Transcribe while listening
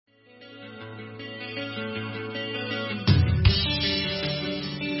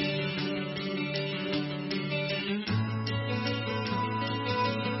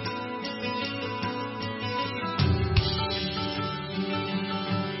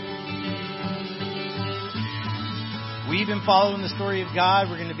We've been following the story of God.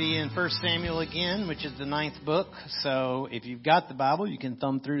 We're going to be in 1 Samuel again, which is the 9th book. So if you've got the Bible, you can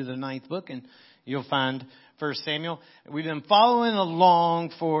thumb through the 9th book and you'll find 1 Samuel. We've been following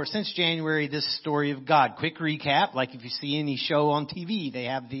along since January this story of God. Quick recap, like if you see any show on TV, they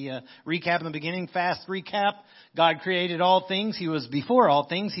have the recap in the beginning, fast recap. God created all things. He was before all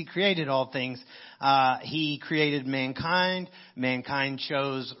things. He created all things. He created mankind. Mankind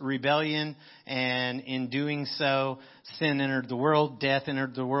chose rebellion, and in doing so, sin entered the world. Death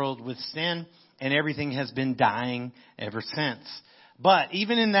entered the world with sin, and everything has been dying ever since. But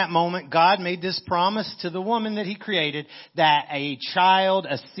even in that moment, God made this promise to the woman that He created that a child,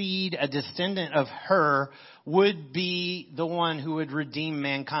 a seed, a descendant of her would be the one who would redeem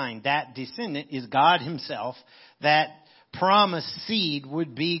mankind. That descendant is God Himself. That promised seed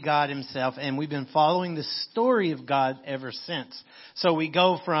would be God Himself. And we've been following the story of God ever since. So we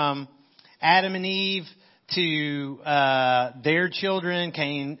go from Adam and Eve to their children,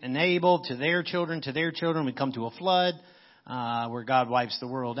 Cain and Abel, to their children, to their children. We come to a flood where God wipes the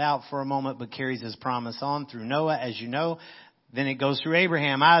world out for a moment but carries His promise on through Noah, as you know. Then it goes through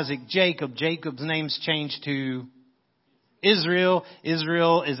Abraham, Isaac, Jacob. Jacob's name's changed to Israel.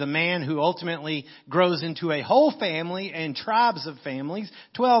 Israel is a man who ultimately grows into a whole family and tribes of families.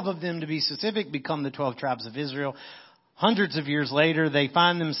 12 of them, to be specific, become the 12 tribes of Israel. Hundreds of years later, they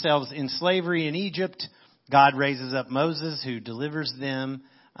find themselves in slavery in Egypt. God raises up Moses, who delivers them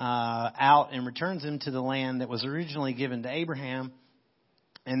out and returns them to the land that was originally given to Abraham.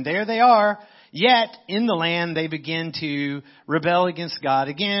 And there they are. Yet in the land they begin to rebel against God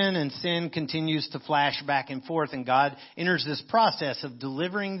again, and sin continues to flash back and forth, and God enters this process of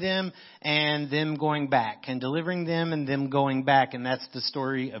delivering them and them going back, and delivering them and them going back. And that's the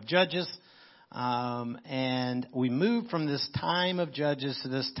story of Judges. And we move from this time of Judges to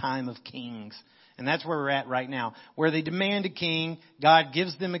this time of Kings. And that's where we're at right now, where they demand a king. God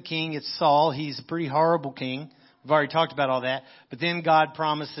gives them a king. It's Saul. He's a pretty horrible king. We've already talked about all that. But then God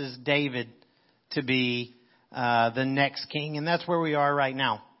promises David to be the next king. And that's where we are right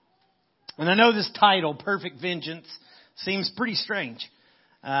now. And I know this title, Perfect Vengeance, seems pretty strange.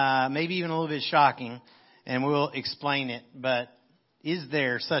 Maybe even a little bit shocking. And we'll explain it. But is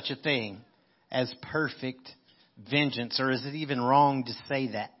there such a thing as perfect vengeance? Or is it even wrong to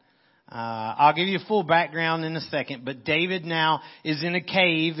say that? I'll give you a full background in a second, but David now is in a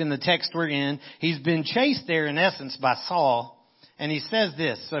cave in the text we're in. He's been chased there in essence by Saul, and he says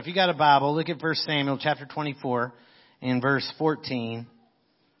this. So if you got a Bible, look at 1 Samuel chapter 24 and verse 14.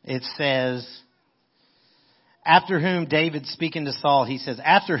 It says, after whom, David speaking to Saul, he says,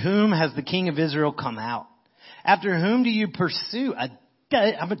 after whom has the king of Israel come out? After whom do you pursue?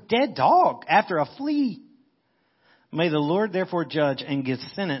 I'm a dead dog after a flea. May the Lord therefore judge and give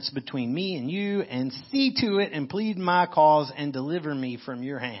sentence between me and you, and see to it and plead my cause and deliver me from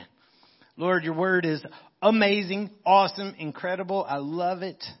your hand. Lord, your word is amazing, awesome, incredible. I love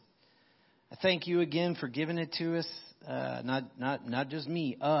it. I thank you again for giving it to us. Not just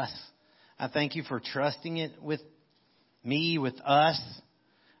me, us. I thank you for trusting it with me, with us.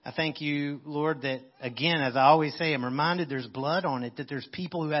 I thank you, Lord, that again, as I always say, I'm reminded there's blood on it, that there's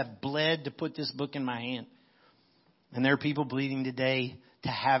people who have bled to put this book in my hand. And there are people bleeding today to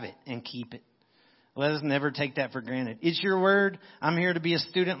have it and keep it. Let us never take that for granted. It's your word. I'm here to be a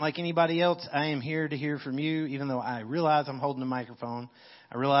student like anybody else. I am here to hear from you, even though I realize I'm holding a microphone.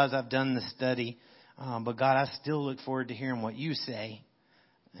 I realize I've done the study. But God, I still look forward to hearing what you say.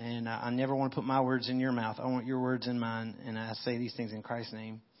 And I never want to put my words in your mouth. I want your words in mine. And I say these things in Christ's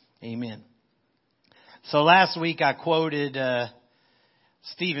name. Amen. So last week I quoted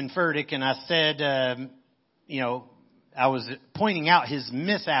Stephen Furtick, and I said, I was pointing out his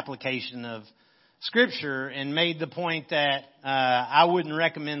misapplication of Scripture and made the point that I wouldn't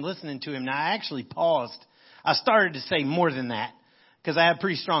recommend listening to him. Now, I actually paused. I started to say more than that because I have a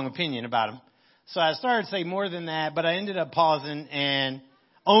pretty strong opinion about him. So I started to say more than that, but I ended up pausing and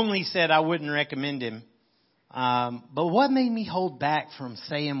only said I wouldn't recommend him. But what made me hold back from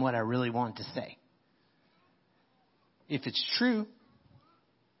saying what I really wanted to say? If it's true,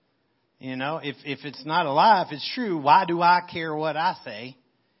 if it's not a lie, if it's true, why do I care what I say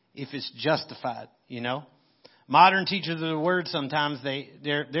if it's justified? Modern teachers of the word, sometimes they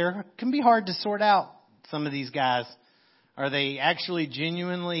can be hard to sort out. Some of these guys, are they actually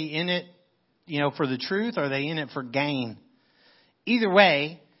genuinely in it, for the truth? Or are they in it for gain? Either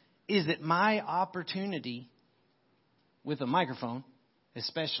way, is it my opportunity with a microphone,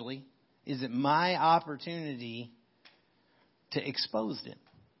 especially? Is it my opportunity to expose them?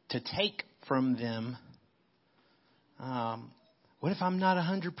 To take from them. What if I'm not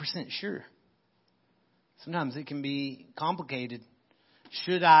 100% sure? Sometimes it can be complicated.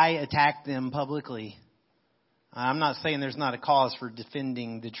 Should I attack them publicly? I'm not saying there's not a cause for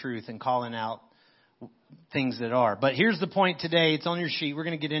defending the truth and calling out things that are. But here's the point today. It's on your sheet. We're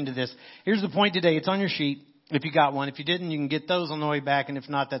going to get into this. Here's the point today. It's on your sheet. If you got one. If you didn't, you can get those on the way back. And if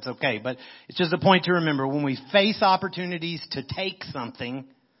not, that's okay. But it's just a point to remember. When we face opportunities to take something,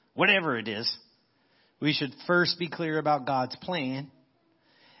 whatever it is, we should first be clear about God's plan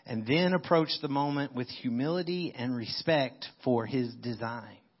and then approach the moment with humility and respect for His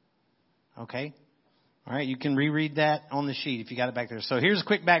design. Okay? All right, you can reread that on the sheet if you got it back there. So here's a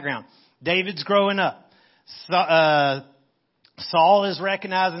quick background. David's growing up. Saul is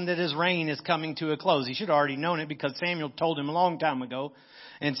recognizing that his reign is coming to a close. He should have already known it because Samuel told him a long time ago.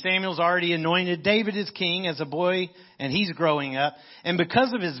 And Samuel's already anointed David as king as a boy, and he's growing up. And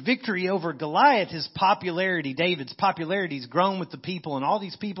because of his victory over Goliath, his popularity, David's popularity, has grown with the people. And all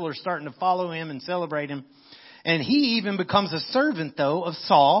these people are starting to follow him and celebrate him. And he even becomes a servant, though, of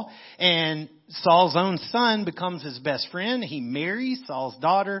Saul. And Saul's own son becomes his best friend. He marries Saul's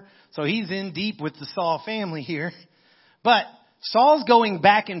daughter. So he's in deep with the Saul family here. But Saul's going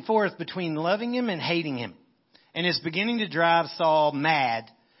back and forth between loving him and hating him. And it's beginning to drive Saul mad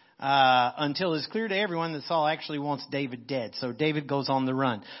until it's clear to everyone that Saul actually wants David dead. So David goes on the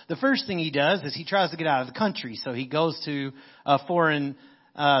run. The first thing he does is he tries to get out of the country. So he goes to a foreign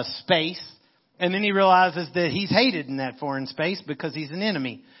space. And then he realizes that he's hated in that foreign space because he's an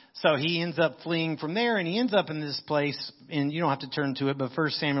enemy. So he ends up fleeing from there, and he ends up in this place, and you don't have to turn to it, but 1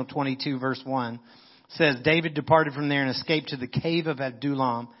 Samuel 22, verse 1 says, David departed from there and escaped to the cave of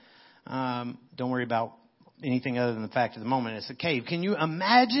Adullam. Don't worry about anything other than the fact of the moment. It's a cave. Can you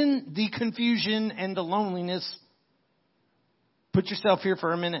imagine the confusion and the loneliness? Put yourself here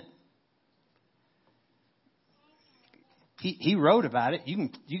for a minute. He wrote about it.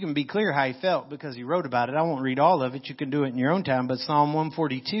 You can be clear how he felt because he wrote about it. I won't read all of it. You can do it in your own time. But Psalm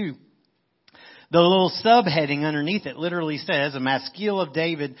 142, the little subheading underneath it literally says, a maskil of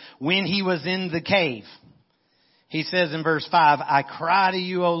David when he was in the cave. He says in verse 5, I cry to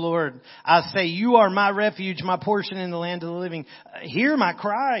you, O Lord. I say, you are my refuge, my portion in the land of the living. Hear my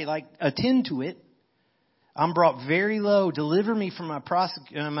cry, like attend to it. I'm brought very low. Deliver me from my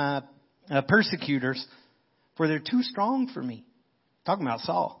persecutors. For they're too strong for me. Talking about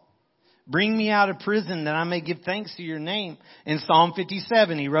Saul. Bring me out of prison that I may give thanks to your name. In Psalm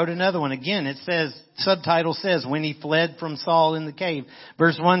 57, he wrote another one. Again, it says, subtitle says, when he fled from Saul in the cave.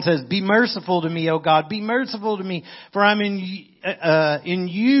 Verse 1 says, be merciful to me, O God. Be merciful to me, for I'm in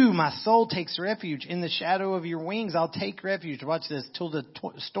you. My soul takes refuge. In the shadow of your wings, I'll take refuge. Watch this. Till the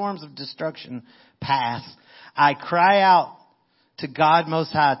storms of destruction pass. I cry out to God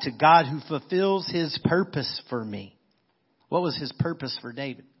Most High, to God who fulfills His purpose for me. What was His purpose for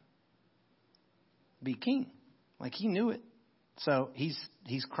David? Be king. Like he knew it. So he's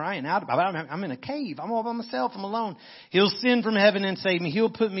crying out about it. I'm in a cave. I'm all by myself. I'm alone. He'll send from heaven and save me. He'll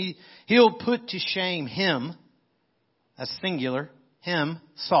put to shame him, that's singular, him,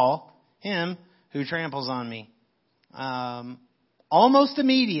 Saul, him who tramples on me. Almost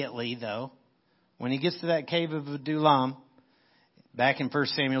immediately, though, when he gets to that cave of Adullam, back in 1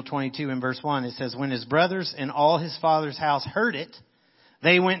 Samuel 22 and verse 1, it says, when his brothers and all his father's house heard it,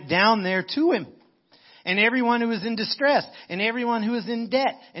 they went down there to him. And everyone who was in distress, and everyone who was in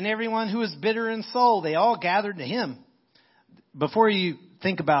debt, and everyone who was bitter in soul, they all gathered to him. Before you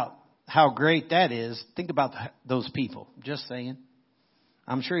think about how great that is, think about those people. Just saying.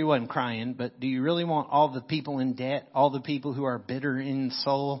 I'm sure he wasn't crying, but do you really want all the people in debt, all the people who are bitter in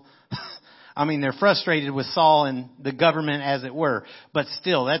soul? I mean, they're frustrated with Saul and the government, as it were. But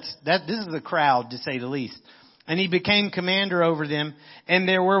still, this is the crowd, to say the least. And he became commander over them, and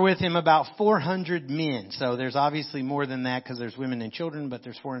there were with him about 400 men. So there's obviously more than that because there's women and children, but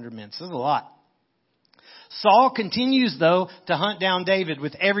there's 400 men. So there's a lot. Saul continues, though, to hunt down David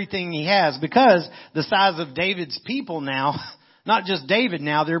with everything he has because the size of David's people now, not just David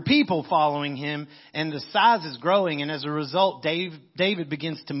now, there are people following him, and the size is growing. And as a result, David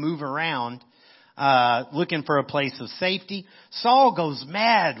begins to move around looking for a place of safety. Saul goes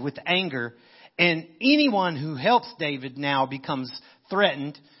mad with anger. And anyone who helps David now becomes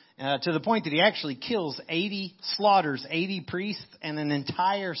threatened to the point that he actually slaughters 80 priests and an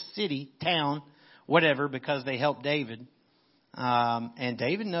entire city, town, whatever, because they helped David. And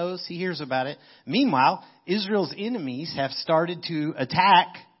David knows, he hears about it. Meanwhile, Israel's enemies have started to attack,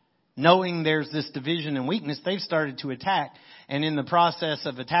 knowing there's this division and weakness. They've started to attack. And in the process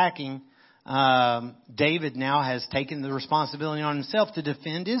of attacking, David now has taken the responsibility on himself to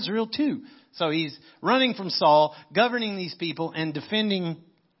defend Israel too. So he's running from Saul, governing these people, and defending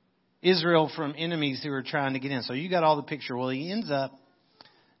Israel from enemies who are trying to get in. So you got all the picture. Well, he ends up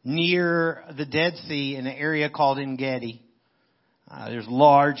near the Dead Sea in an area called En-Gedi. There's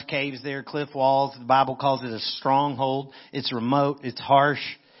large caves there, cliff walls. The Bible calls it a stronghold. It's remote. It's harsh.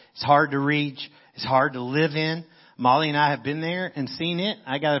 It's hard to reach. It's hard to live in. Molly and I have been there and seen it.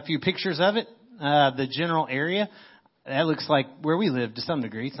 I got a few pictures of it. The general area. That looks like where we live to some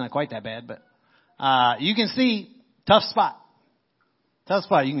degree. It's not quite that bad, but you can see tough spot. Tough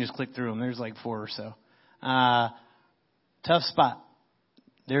spot. You can just click through them. There's like 4 or so. Tough spot.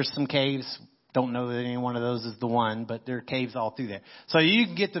 There's some caves. Don't know that any one of those is the one, but there are caves all through there. So you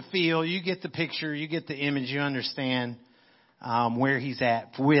can get the feel, you get the picture, you get the image, you understand where he's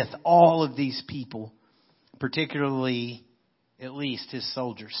at with all of these people, particularly at least his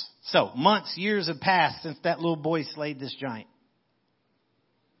soldiers. So months, years have passed since that little boy slayed this giant.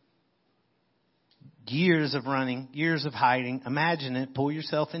 Years of running, years of hiding. Imagine it. Pull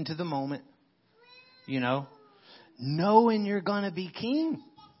yourself into the moment. Knowing you're going to be king.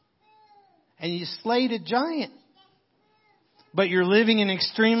 And you slayed a giant. But you're living in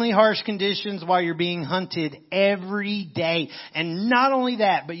extremely harsh conditions while you're being hunted every day. And not only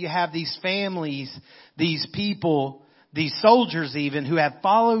that, but you have these families, these people, these soldiers even, who have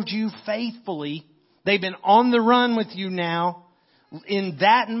followed you faithfully. They've been on the run with you now in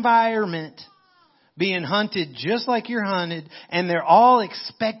that environment, being hunted just like you're hunted. And they're all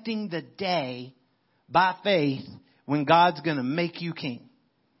expecting the day by faith when God's going to make you king.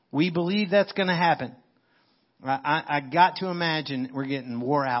 We believe that's going to happen. I got to imagine we're getting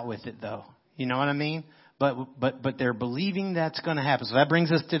wore out with it, though. You know what I mean? But they're believing that's going to happen. So that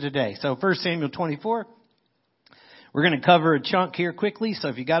brings us to today. So 1 Samuel 24. We're going to cover a chunk here quickly. So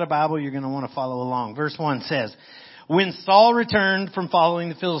if you got a Bible, you're going to want to follow along. Verse 1 says, when Saul returned from following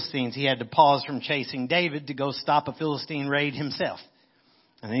the Philistines, he had to pause from chasing David to go stop a Philistine raid himself.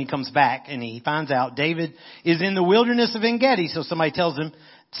 And then he comes back and he finds out David is in the wilderness of En-Gedi. So somebody tells him,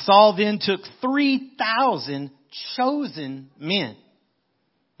 Saul then took 3,000 chosen men,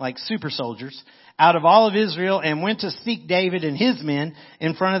 like super soldiers, out of all of Israel and went to seek David and his men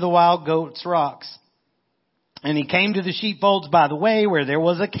in front of the wild goats rocks. And he came to the sheepfolds by the way where there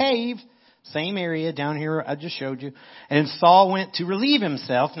was a cave, same area down here I just showed you. And Saul went to relieve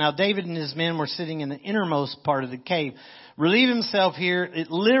himself. Now David and his men were sitting in the innermost part of the cave. Relieve himself here,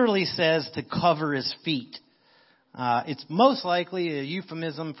 it literally says to cover his feet. It's most likely a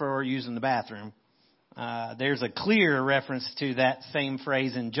euphemism for using the bathroom. There's a clear reference to that same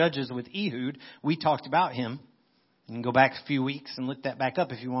phrase in Judges with Ehud. We talked about him. You can go back a few weeks and look that back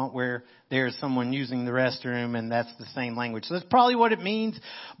up if you want, where there's someone using the restroom and that's the same language. So that's probably what it means.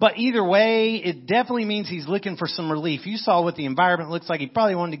 But either way, it definitely means he's looking for some relief. You saw what the environment looks like. He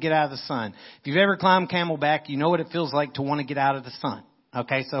probably wanted to get out of the sun. If you've ever climbed Camelback, you know what it feels like to want to get out of the sun.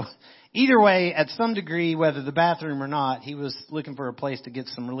 Okay, so either way, at some degree, whether the bathroom or not, he was looking for a place to get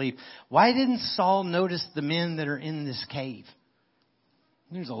some relief. Why didn't Saul notice the men that are in this cave?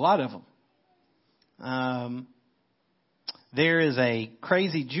 There's a lot of them. There is a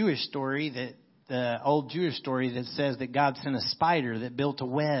crazy Jewish story the old Jewish story that says that God sent a spider that built a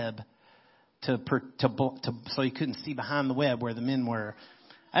web so he couldn't see behind the web where the men were.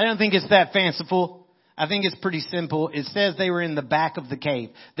 I don't think it's that fanciful. I think it's pretty simple. It says they were in the back of the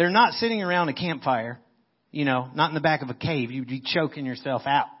cave. They're not sitting around a campfire, not in the back of a cave. You'd be choking yourself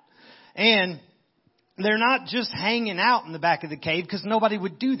out. And they're not just hanging out in the back of the cave because nobody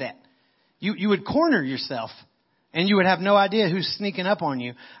would do that. You would corner yourself. And you would have no idea who's sneaking up on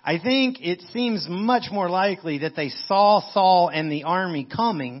you. I think it seems much more likely that they saw Saul and the army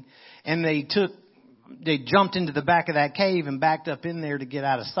coming and they jumped into the back of that cave and backed up in there to get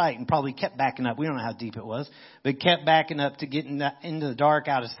out of sight and probably kept backing up. We don't know how deep it was, but kept backing up to get into the dark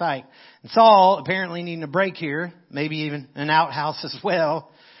out of sight. And Saul, apparently needing a break here, maybe even an outhouse as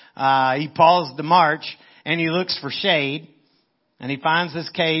well, he paused the march and he looks for shade. And he finds this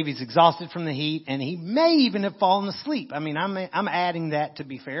cave. He's exhausted from the heat, and he may even have fallen asleep. I mean, I'm adding that to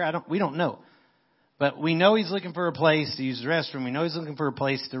be fair. We don't know, but we know he's looking for a place to use the restroom. We know he's looking for a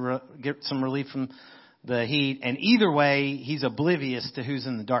place to get some relief from the heat. And either way, he's oblivious to who's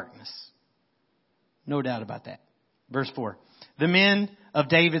in the darkness. No doubt about that. Verse 4. The men of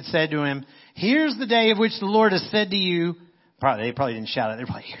David said to him, "Here's the day of which the Lord has said to you." They probably didn't shout it. They're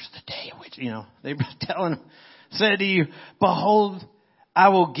probably, "Here's the day of which," they were telling him. Said to you, "Behold, I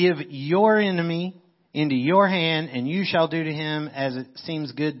will give your enemy into your hand, and you shall do to him as it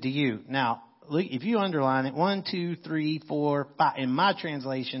seems good to you." Now, look, if you underline it, 1, 2, 3, 4, 5, in my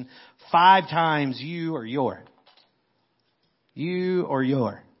translation, 5 times you or your. You or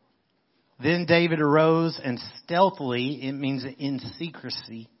your. Then David arose and stealthily, it means in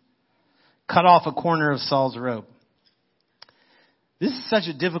secrecy, cut off a corner of Saul's robe. This is such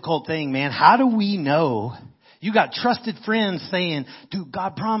a difficult thing, man. How do we know? You got trusted friends saying, dude,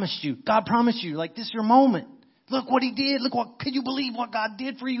 God promised you. God promised you. Like, this is your moment. Look what he did. Look what, can you believe what God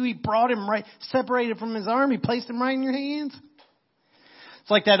did for you? He brought him right, separated from his army, placed him right in your hands.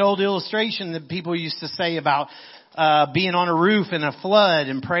 It's like that old illustration that people used to say about being on a roof in a flood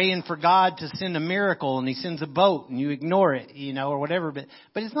and praying for God to send a miracle, and he sends a boat and you ignore it, or whatever. But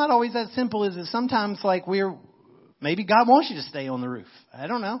it's not always that simple, is it? Sometimes maybe God wants you to stay on the roof. I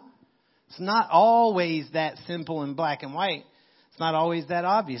don't know. It's not always that simple and black and white. It's not always that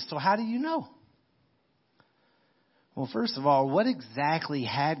obvious. So how do you know? Well, first of all, what exactly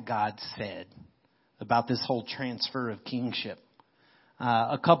had God said about this whole transfer of kingship?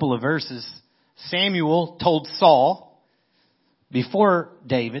 A couple of verses. Samuel told Saul, before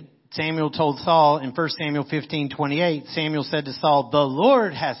David, Samuel told Saul in 1 Samuel 15:28, Samuel said to Saul, the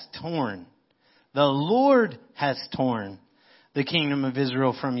Lord has torn the kingdom of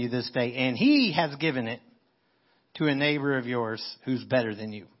Israel from you this day, and he has given it to a neighbor of yours who's better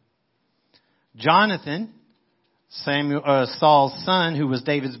than you. Jonathan, Saul's son, who was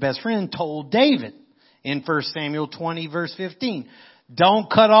David's best friend, told David in 1 Samuel 20 verse 15,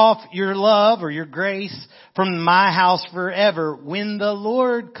 don't cut off your love or your grace from my house forever. When the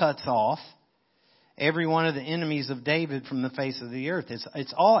Lord cuts off every one of the enemies of David from the face of the earth.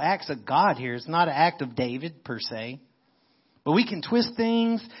 It's all acts of God here. It's not an act of David per se. But we can twist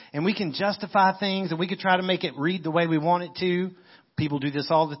things and we can justify things and we can try to make it read the way we want it to. People do this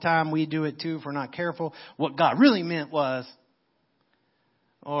all the time. We do it too if we're not careful. What God really meant was,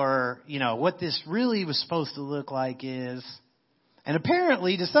 or, what this really was supposed to look like is, and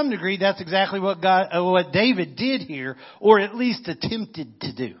apparently to some degree that's exactly what David did here, or at least attempted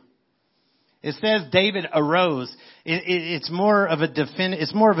to do. It says David arose. It's more of a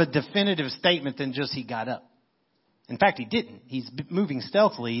definitive statement than just he got up. In fact, he didn't. He's moving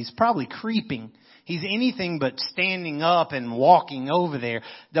stealthily. He's probably creeping. He's anything but standing up and walking over there.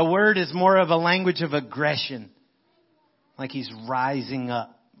 The word is more of a language of aggression. Like he's rising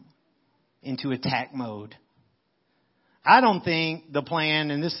up into attack mode. I don't think the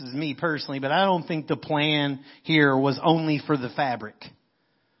plan, and this is me personally, but I don't think the plan here was only for the fabric.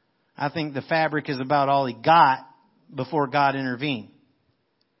 I think the fabric is about all he got before God intervened.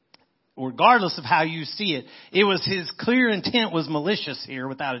 Regardless of how you see it, it was his clear intent was malicious here,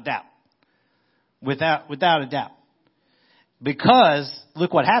 without a doubt. Without a doubt. Because,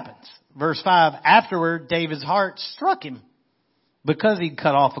 look what happens. Verse 5, afterward, David's heart struck him because he'd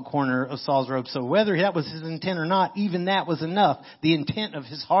cut off a corner of Saul's robe. So whether that was his intent or not, even that was enough. The intent of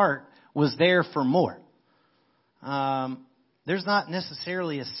his heart was there for more. There's not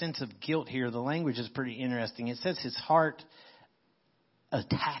necessarily a sense of guilt here. The language is pretty interesting. It says his heart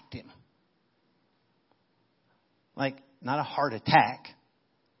attacked him. Like, not a heart attack.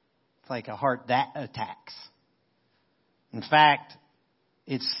 It's like a heart that attacks. In fact,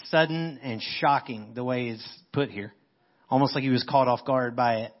 it's sudden and shocking the way it's put here. Almost like he was caught off guard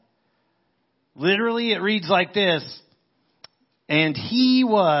by it. Literally, it reads like this. And he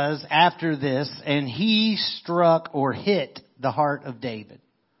was, after this, and he struck or hit the heart of David.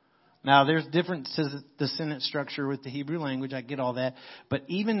 Now, there's differences to the sentence structure with the Hebrew language. I get all that. But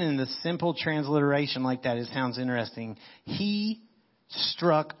even in the simple transliteration like that, it sounds interesting. He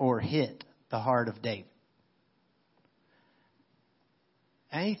struck or hit the heart of David.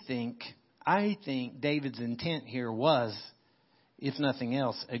 I think David's intent here was, if nothing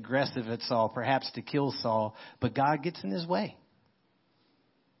else, aggressive at Saul, perhaps to kill Saul. But God gets in his way.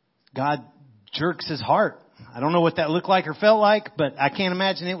 God jerks his heart. I don't know what that looked like or felt like, but I can't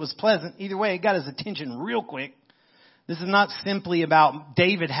imagine it was pleasant. Either way, it got his attention real quick. This is not simply about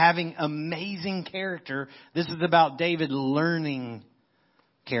David having amazing character. This is about David learning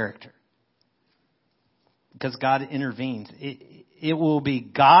character. Because God intervenes. It will be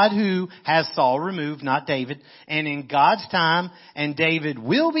God who has Saul removed, not David. And in God's time, and David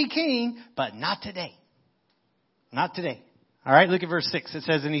will be king, but not today. Not today. All right, look at verse 6. It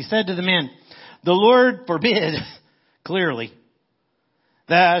says, and he said to the men, the Lord forbid, clearly,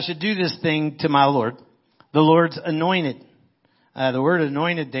 that I should do this thing to my Lord, the Lord's anointed. The word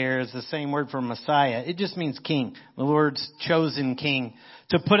anointed there is the same word for Messiah. It just means king, the Lord's chosen king,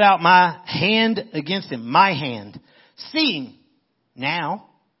 to put out my hand against him, my hand, seeing now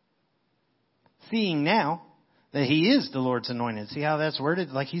that he is the Lord's anointed. See how that's worded?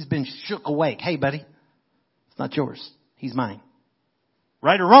 Like he's been shook awake. Hey, buddy, it's not yours. He's mine.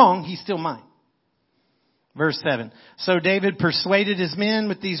 Right or wrong, he's still mine. Verse 7. So David persuaded his men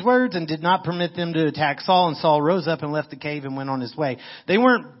with these words and did not permit them to attack Saul. And Saul rose up and left the cave and went on his way.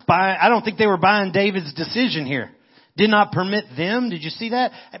 I don't think they were buying David's decision here. Did not permit them. Did you see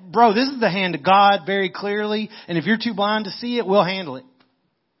that? Bro, this is the hand of God very clearly. And if you're too blind to see it, we'll handle it.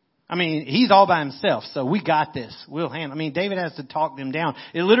 I mean, he's all by himself, so we got this. We'll handle. I mean, David has to talk them down.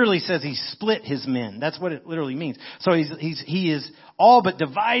 It literally says he split his men. That's what it literally means. So he is all but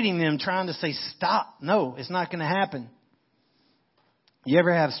dividing them, trying to say, stop. No, it's not going to happen. You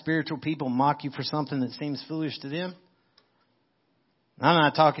ever have spiritual people mock you for something that seems foolish to them? I'm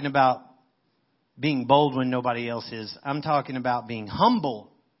not talking about being bold when nobody else is. I'm talking about being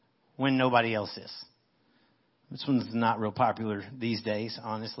humble when nobody else is. This one's not real popular these days,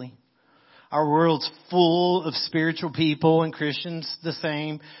 honestly. Our world's full of spiritual people and Christians the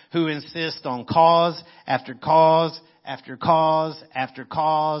same who insist on cause after cause after cause after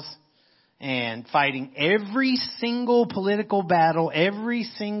cause and fighting every single political battle, every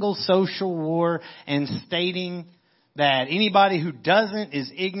single social war, and stating that anybody who doesn't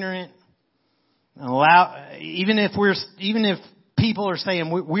is ignorant. Even if people are saying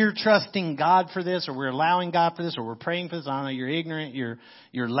we're trusting God for this, or we're allowing God for this, or we're praying for this, I don't know, you're ignorant,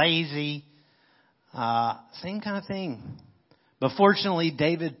 you're lazy. Same kind of thing. But fortunately,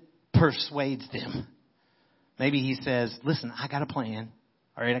 David persuades them. Maybe he says, listen, I got a plan.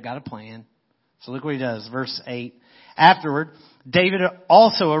 All right, I got a plan. So look what he does. Verse 8. Afterward, David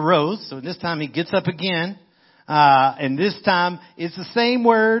also arose. So this time he gets up again. And this time it's the same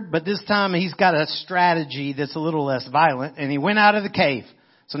word, but this time he's got a strategy that's a little less violent. And he went out of the cave.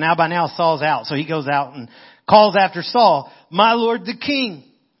 So now by now Saul's out. So he goes out and calls after Saul, my lord the king.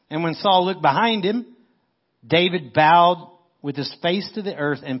 And when Saul looked behind him, David bowed with his face to the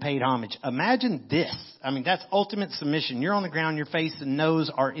earth and paid homage. Imagine this. I mean, that's ultimate submission. You're on the ground, your face and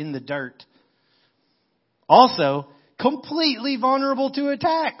nose are in the dirt. Also, completely vulnerable to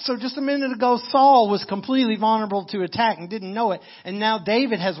attack. So just a minute ago, Saul was completely vulnerable to attack and didn't know it. And now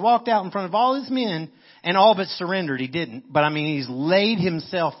David has walked out in front of all his men and all but surrendered. He didn't. But I mean, he's laid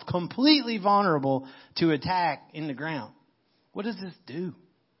himself completely vulnerable to attack in the ground. What does this do?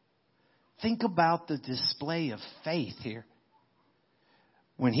 Think about the display of faith here.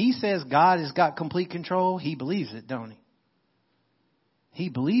 When he says God has got complete control, he believes it, don't he? He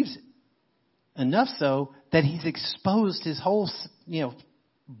believes it. Enough so that he's exposed his whole,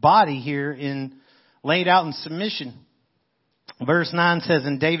 body here laid out in submission. Verse 9 says,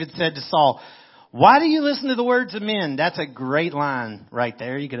 and David said to Saul, why do you listen to the words of men? That's a great line right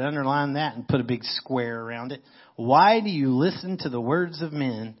there. You could underline that and put a big square around it. Why do you listen to the words of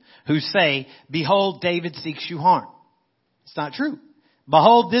men who say, behold, David seeks you harm? It's not true.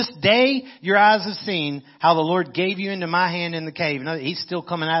 Behold, this day your eyes have seen how the Lord gave you into my hand in the cave. He's still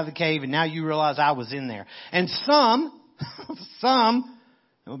coming out of the cave, and now you realize I was in there. And some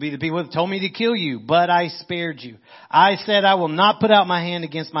will be the people that told me to kill you, but I spared you. I said I will not put out my hand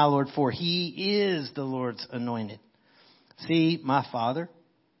against my Lord, for he is the Lord's anointed. See, my father,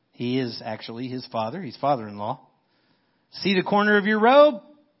 he is actually his father. He's father-in-law. See the corner of your robe?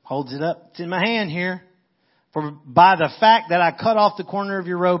 Holds it up. It's in my hand here. For by the fact that I cut off the corner of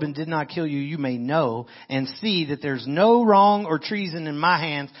your robe and did not kill you, you may know and see that there's no wrong or treason in my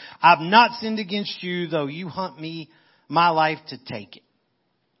hands. I've not sinned against you, though you hunt me, my life to take it.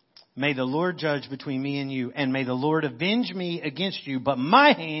 May the Lord judge between me and you, and may the Lord avenge me against you, but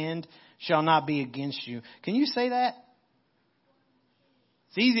my hand shall not be against you. Can you say that?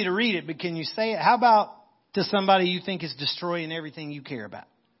 It's easy to read it, but can you say it? How about to somebody you think is destroying everything you care about?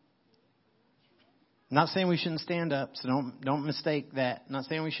 I'm not saying we shouldn't stand up, so don't mistake that. I'm not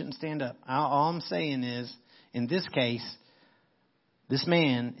saying we shouldn't stand up. All I'm saying is, in this case, this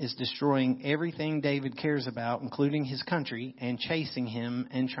man is destroying everything David cares about, including his country, and chasing him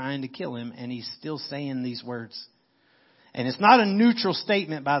and trying to kill him, and he's still saying these words. And it's not a neutral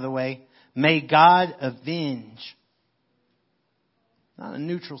statement, by the way. May God avenge. Not a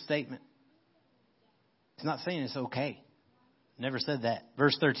neutral statement. It's not saying it's okay. Never said that.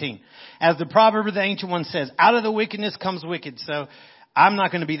 Verse 13. As the proverb of the ancient one says, out of the wickedness comes wicked. So I'm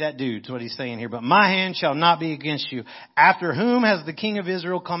not going to be that dude, is what he's saying here. But my hand shall not be against you. After whom has the king of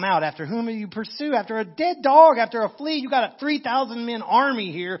Israel come out? After whom do you pursue? After a dead dog, after a flea. You got a 3,000 men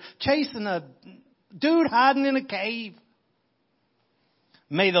army here chasing a dude hiding in a cave.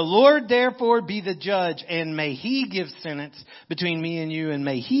 May the Lord therefore be the judge, and may he give sentence between me and you, and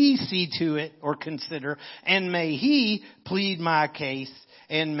may he see to it or consider, and may he plead my case,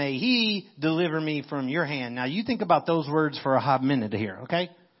 and may he deliver me from your hand. Now you think about those words for a hot minute here,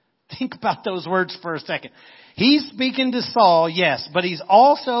 okay? Think about those words for a second. He's speaking to Saul, yes, but he's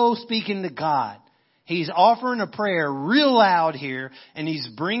also speaking to God. He's offering a prayer real loud here, and he's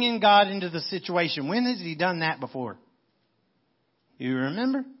bringing God into the situation. When has he done that before? You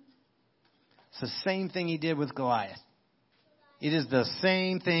remember? It's the same thing he did with Goliath. It is the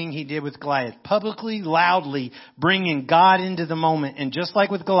same thing he did with Goliath. Publicly, loudly, bringing God into the moment. And just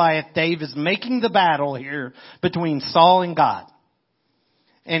like with Goliath, Dave is making the battle here between Saul and God.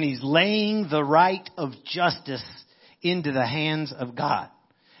 And he's laying the right of justice into the hands of God.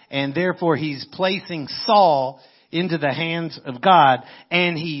 And therefore, he's placing Saul into the hands of God.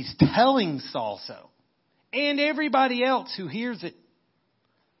 And he's telling Saul so. And everybody else who hears it.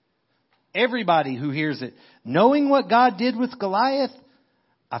 Everybody who hears it. Knowing what God did with Goliath,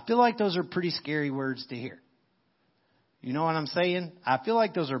 I feel like those are pretty scary words to hear. You know what I'm saying? I feel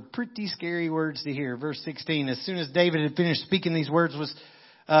like those are pretty scary words to hear. Verse 16, as soon as David had finished speaking these words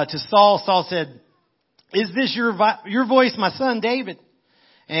to Saul, Saul said, "Is this your voice, my son David?"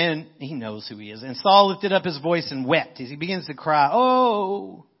 And he knows who he is. And Saul lifted up his voice and wept as he begins to cry,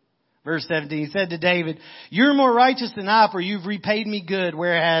 "Oh!" Verse 17, he said to David, "You're more righteous than I, for you've repaid me good,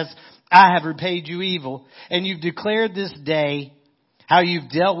 whereas I have repaid you evil. And you've declared this day how you've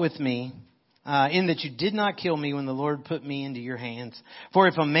dealt with me, in that you did not kill me when the Lord put me into your hands. For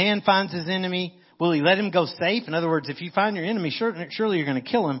if a man finds his enemy, will he let him go safe?" In other words, if you find your enemy, surely you're going to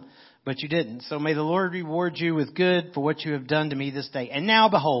kill him, but you didn't. "So may the Lord reward you with good for what you have done to me this day. And now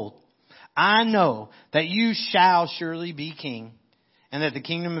behold, I know that you shall surely be king, and that the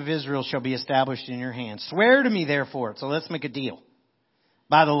kingdom of Israel shall be established in your hands. Swear to me, therefore," so let's make a deal,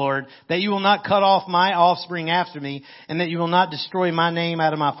 "by the Lord, that you will not cut off my offspring after me, and that you will not destroy my name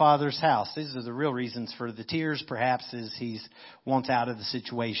out of my father's house." These are the real reasons for the tears, perhaps, is he wants out of the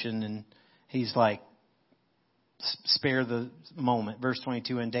situation, and he's like, spare the moment. Verse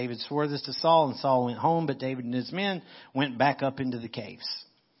 22, and David swore this to Saul, and Saul went home, but David and his men went back up into the caves.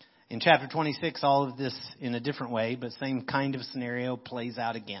 In chapter 26, all of this in a different way, but same kind of scenario plays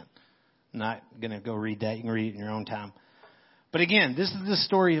out again. I'm not going to go read that. You can read it in your own time. But again, this is the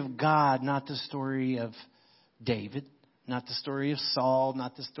story of God, not the story of David, not the story of Saul,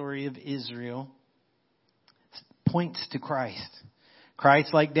 not the story of Israel. It points to Christ.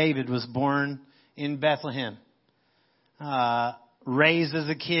 Christ, like David, was born in Bethlehem, raised as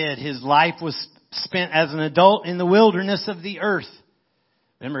a kid. His life was spent as an adult in the wilderness of the earth.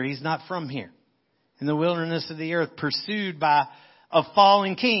 Remember, he's not from here. In the wilderness of the earth, pursued by a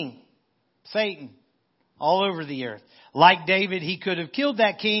fallen king, Satan, all over the earth. Like David, he could have killed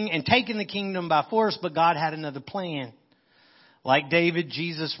that king and taken the kingdom by force, but God had another plan. Like David,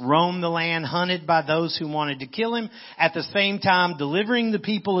 Jesus roamed the land, hunted by those who wanted to kill him, at the same time delivering the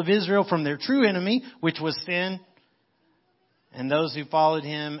people of Israel from their true enemy, which was sin. And those who followed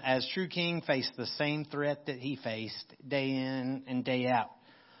him as true king faced the same threat that he faced day in and day out.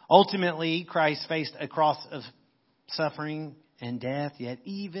 Ultimately, Christ faced a cross of suffering and death, yet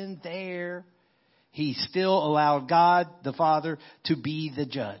even there, he still allowed God, the Father, to be the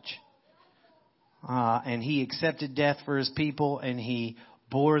judge. And he accepted death for his people, and he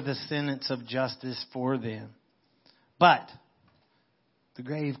bore the sentence of justice for them. But the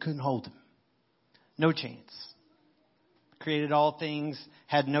grave couldn't hold him. No chance. Created all things,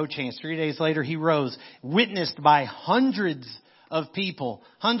 had no chance. 3 days later, he rose, witnessed by hundreds of people,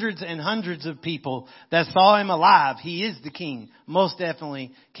 hundreds and hundreds of people that saw him alive. He is the king, most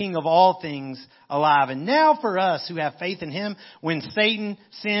definitely king of all things alive. And now for us who have faith in him, when Satan,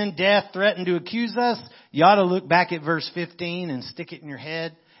 sin, death threatened to accuse us, you ought to look back at verse 15 and stick it in your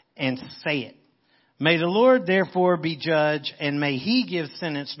head and say it. May the Lord therefore be judge, and may he give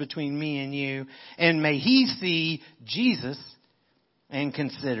sentence between me and you, and may he see Jesus and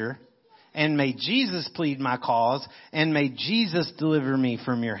consider, and may Jesus plead my cause, and may Jesus deliver me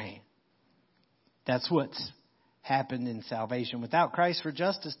from your hand. That's what's happened in salvation. Without Christ for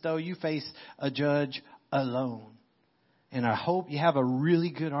justice, though, you face a judge alone. And I hope you have a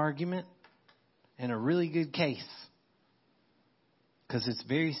really good argument and a really good case. Because it's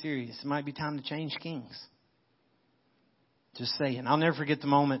very serious. It might be time to change kings. Just saying. I'll never forget the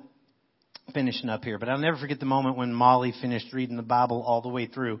moment, finishing up here, but I'll never forget the moment when Molly finished reading the Bible all the way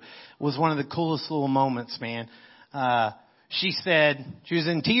through. It was one of the coolest little moments, man. She said, she was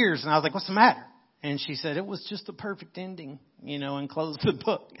in tears, and I was like, "What's the matter?" And she said, "It was just a perfect ending, and closed the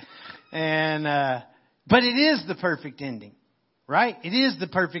book." And, but it is the perfect ending. Right? It is the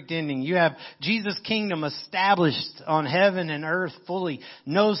perfect ending. You have Jesus' kingdom established on heaven and earth fully.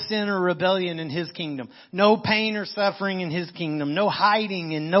 No sin or rebellion in his kingdom. No pain or suffering in his kingdom. No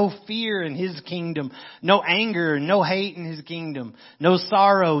hiding and no fear in his kingdom. No anger and no hate in his kingdom. No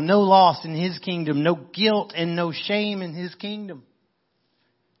sorrow, no loss in his kingdom. No guilt and no shame in his kingdom.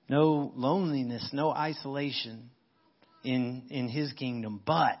 no loneliness, no isolation in His kingdom.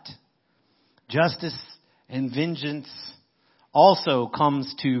 But justice and vengeance also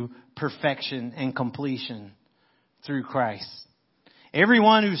comes to perfection and completion through Christ.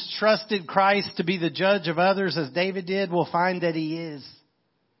 Everyone who's trusted Christ to be the judge of others, as David did, will find that He is.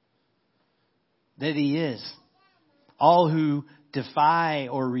 That He is. All who defy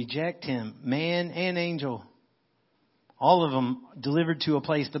or reject Him, man and angel, all of them delivered to a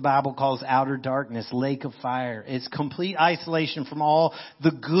place the Bible calls outer darkness, lake of fire. It's complete isolation from all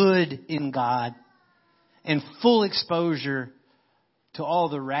the good in God and full exposure to all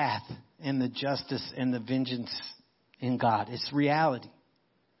the wrath and the justice and the vengeance in God. It's reality.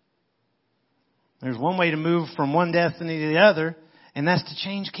 There's one way to move from one destiny to the other, and that's to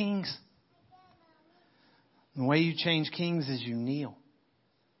change kings. The way you change kings is you kneel.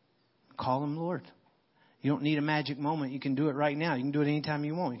 Call Him Lord. You don't need a magic moment. You can do it right now. You can do it anytime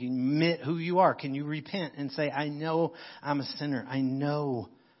you want. You can admit who you are. Can you repent and say, I know I'm a sinner. I know.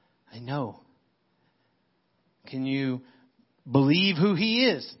 Can you believe who He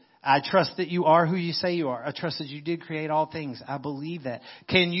is? I trust that you are who you say you are. I trust that you did create all things. I believe that.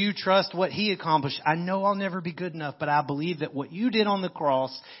 Can you trust what He accomplished? I know I'll never be good enough, but I believe that what you did on the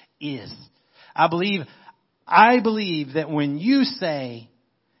cross is. I believe that when you say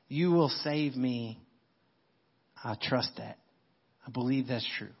you will save me, I trust that. I believe that's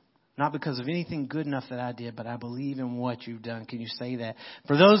true. Not because of anything good enough that I did, but I believe in what you've done. Can you say that?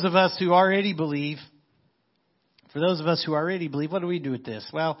 For those of us who already believe, what do we do with this?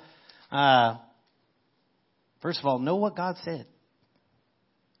 Well, first of all, know what God said.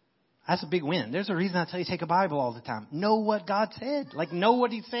 That's a big win. There's a reason I tell you take a Bible all the time. Know what God said. Know what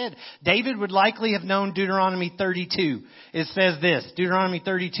He said. David would likely have known Deuteronomy 32. It says this, Deuteronomy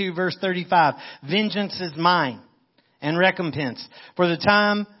 32 verse 35, vengeance is mine and recompense for the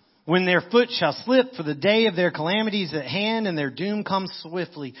time when their foot shall slip, for the day of their calamity is at hand and their doom comes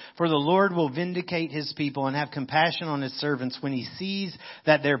swiftly. For the Lord will vindicate His people and have compassion on His servants when He sees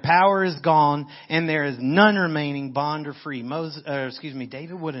that their power is gone and there is none remaining, bond or free.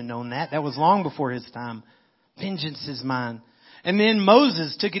 David would have known that. That was long before his time. Vengeance is mine. And then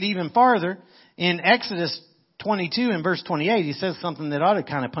Moses took it even farther. In Exodus 22 and verse 28, he says something that ought to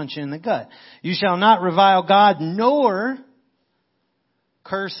kind of punch you in the gut. You shall not revile God nor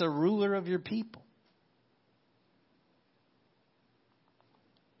curse a ruler of your people.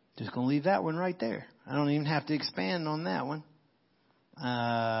 Just going to leave that one right there. I don't even have to expand on that one.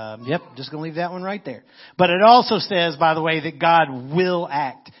 Just going to leave that one right there. But it also says, by the way, that God will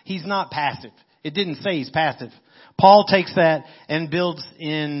act. He's not passive. It didn't say He's passive. Paul takes that and builds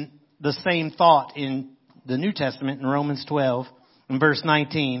in the same thought in the New Testament in Romans 12 in verse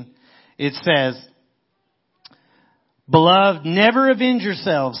 19. It says, Beloved, never avenge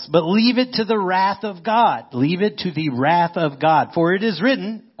yourselves, but leave it to the wrath of God. Leave it to the wrath of God. For it is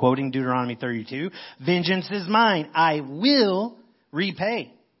written, quoting Deuteronomy 32, vengeance is mine. I will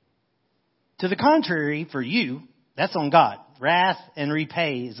repay. To the contrary, for you, that's on God. Wrath and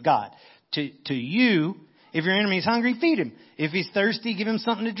repay is God. To you, if your enemy is hungry, feed him. If he's thirsty, give him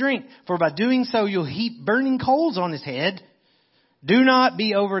something to drink. For by doing so, you'll heap burning coals on his head. Do not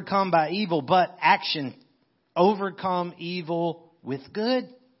be overcome by evil, but action. Overcome evil with good.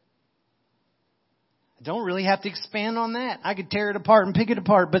 I don't really have to expand on that. I could tear it apart and pick it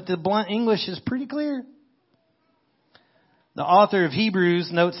apart, but the blunt English is pretty clear. The author of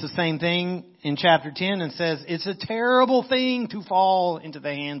Hebrews notes the same thing in chapter 10 and says, it's a terrible thing to fall into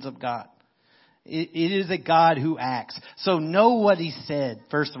the hands of God. It is a God who acts. So know what He said,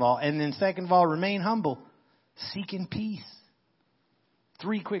 first of all. And then second of all, remain humble. Seeking peace.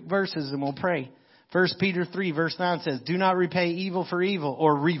 3 quick verses and we'll pray. 1 Peter 3 verse 9 says, do not repay evil for evil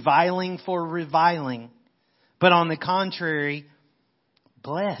or reviling for reviling. But on the contrary,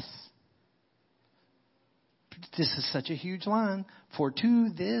 bless. This is such a huge line. For to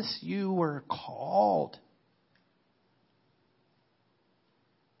this you were called.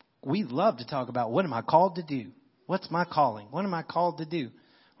 We love to talk about what am I called to do? What's my calling? What am I called to do?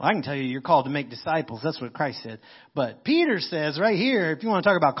 Well, I can tell you you're called to make disciples. That's what Christ said. But Peter says right here, if you want to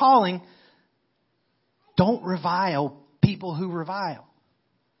talk about calling, don't revile people who revile.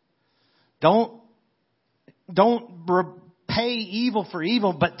 Don't repay evil for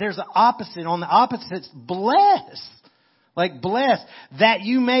evil, but there's an opposite. On the opposite, it's bless. Like bless, that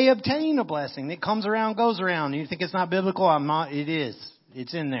you may obtain a blessing that comes around, goes around. You think it's not biblical? I'm not. It is.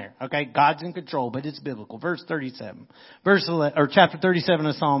 It's in there. Okay, God's in control, but it's biblical. Verse 37, chapter 37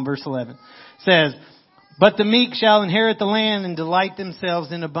 of Psalm, verse 11 says, But the meek shall inherit the land and delight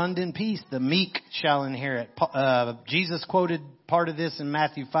themselves in abundant peace. The meek shall inherit. Jesus quoted part of this in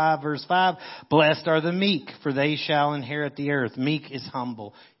Matthew 5, verse 5. Blessed are the meek, for they shall inherit the earth. Meek is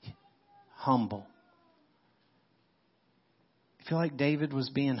humble. Humble. You feel like David was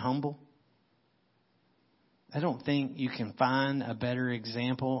being humble? I don't think you can find a better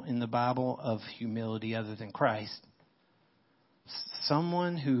example in the Bible of humility other than Christ.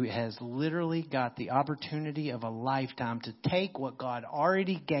 Someone who has literally got the opportunity of a lifetime to take what God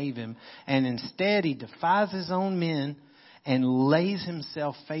already gave him, and instead he defies his own men and lays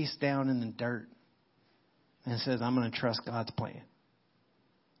himself face down in the dirt and says, I'm going to trust God's plan.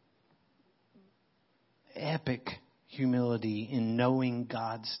 Epic humility in knowing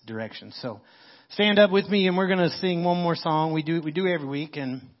God's direction. So stand up with me and we're going to sing one more song. We do every week.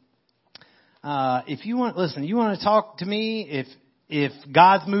 And if you want, listen, you want to talk to me, if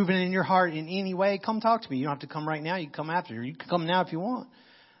God's moving in your heart in any way, come talk to me. You don't have to come right now. You can come after. You can come now if you want.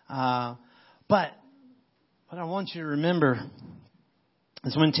 But what I want you to remember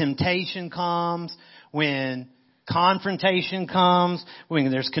is when temptation comes, when confrontation comes,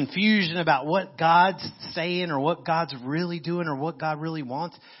 when there's confusion about what God's saying or what God's really doing or what God really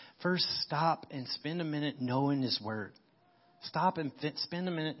wants, first stop and spend a minute knowing His Word. Stop and spend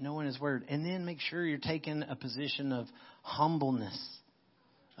a minute knowing His Word. And then make sure you're taking a position of humbleness,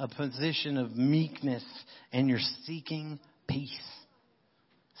 a position of meekness, and you're seeking peace.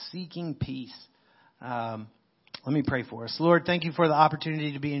 Seeking peace. Let me pray for us. Lord, thank you for the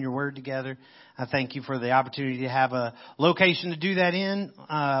opportunity to be in your Word together. I thank you for the opportunity to have a location to do that in.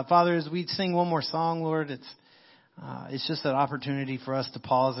 Father, as we sing one more song, Lord, it's just an opportunity for us to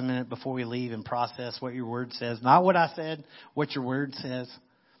pause a minute before we leave and process what your Word says. Not what I said, what your Word says.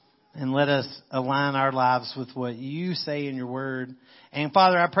 And let us align our lives with what you say in your Word. And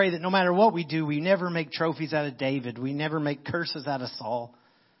Father, I pray that no matter what we do, we never make trophies out of David. We never make curses out of Saul.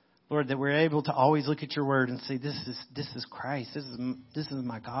 Lord, that we're able to always look at your Word and say, this is Christ. This is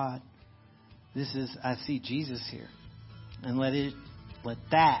my God. I see Jesus here. And let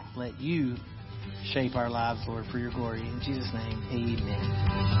you shape our lives, Lord, for your glory. In Jesus' name,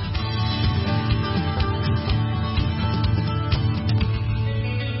 amen.